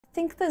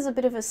think there's a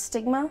bit of a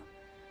stigma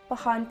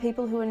behind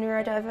people who are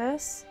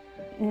neurodiverse,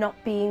 not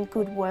being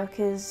good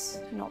workers,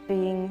 not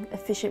being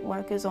efficient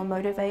workers or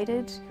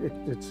motivated.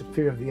 It's a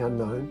fear of the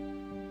unknown.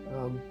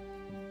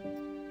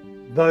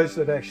 Those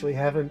that actually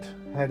haven't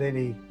had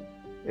any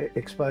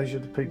exposure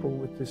to people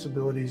with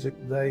disabilities,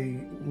 they're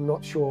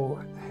not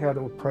sure how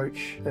to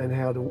approach and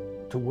how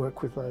to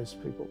work with those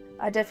people.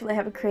 I definitely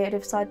have a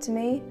creative side to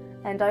me,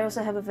 and I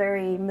also have a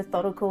very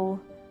methodical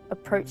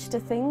approach to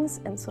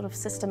things and sort of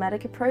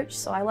systematic approach,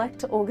 so I like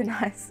to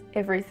organise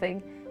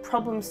everything.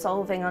 Problem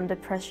solving under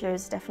pressure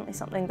is definitely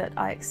something that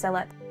I excel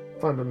at.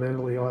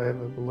 Fundamentally, I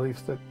have a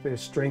belief that there's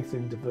strength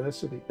in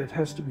diversity. It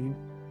has to be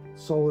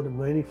solid and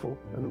meaningful,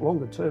 and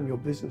longer term your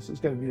business is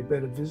going to be a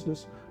better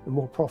business and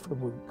more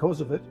profitable because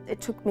of it. It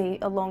took me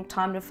a long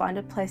time to find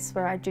a place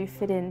where I do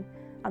fit in.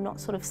 I'm not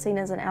sort of seen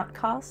as an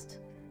outcast.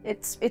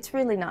 It's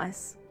really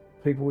nice.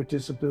 People with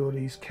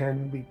disabilities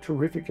can be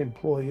terrific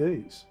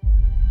employees.